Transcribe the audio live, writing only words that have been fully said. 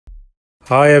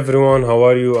Hi everyone, how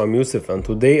are you? I'm Yusuf and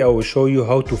today I will show you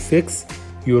how to fix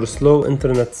your slow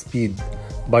internet speed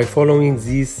by following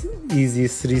these easy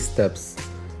 3 steps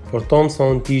for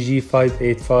Thomson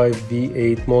TG585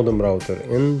 V8 modem router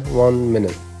in 1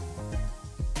 minute.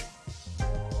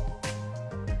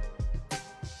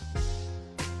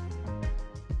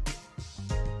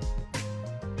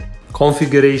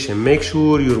 Configuration. Make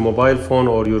sure your mobile phone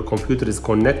or your computer is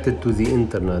connected to the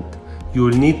internet. You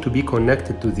will need to be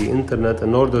connected to the internet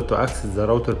in order to access the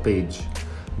router page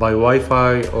by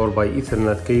Wi-Fi or by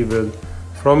Ethernet cable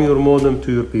from your modem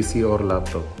to your PC or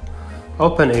laptop.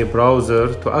 Open a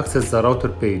browser to access the router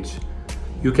page.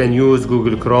 You can use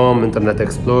Google Chrome, Internet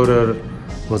Explorer,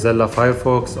 Mozilla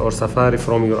Firefox or Safari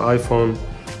from your iPhone.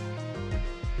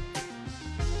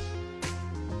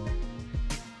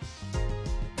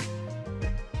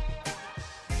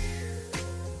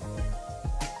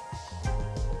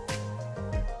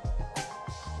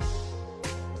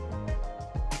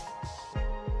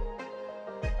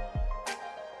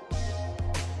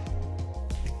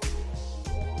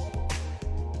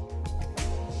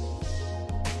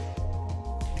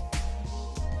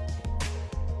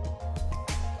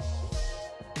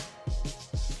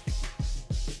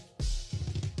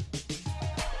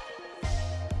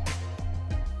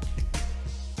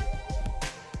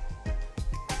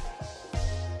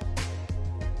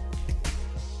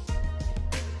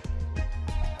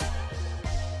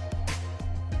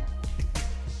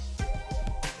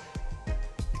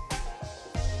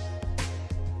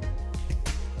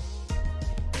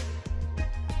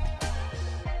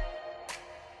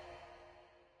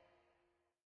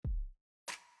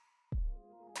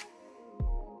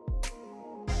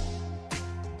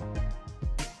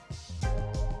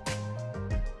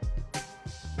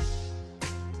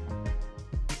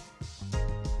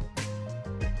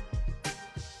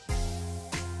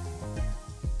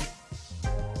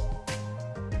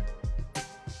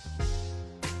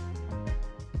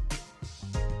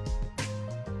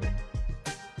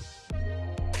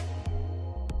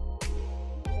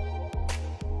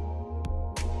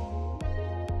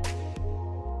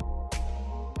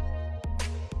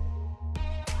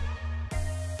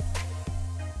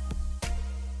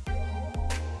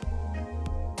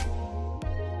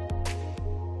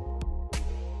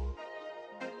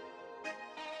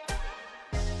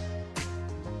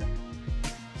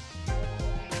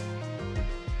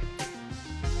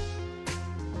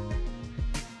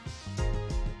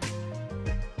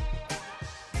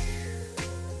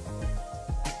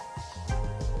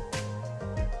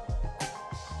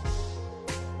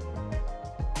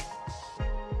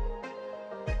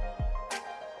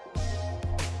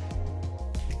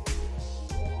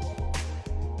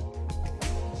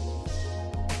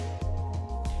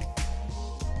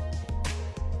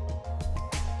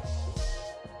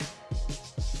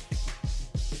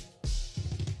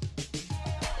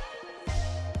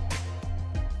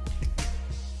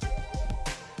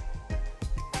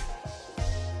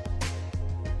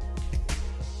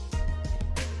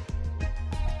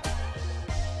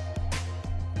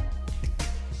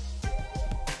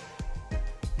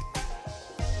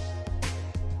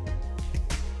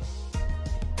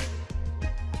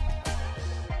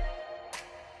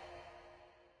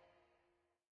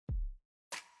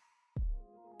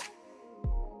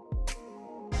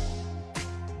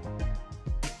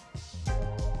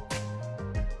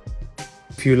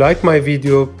 If you like my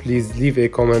video, please leave a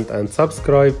comment and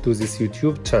subscribe to this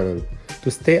YouTube channel to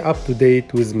stay up to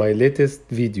date with my latest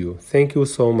video. Thank you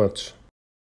so much.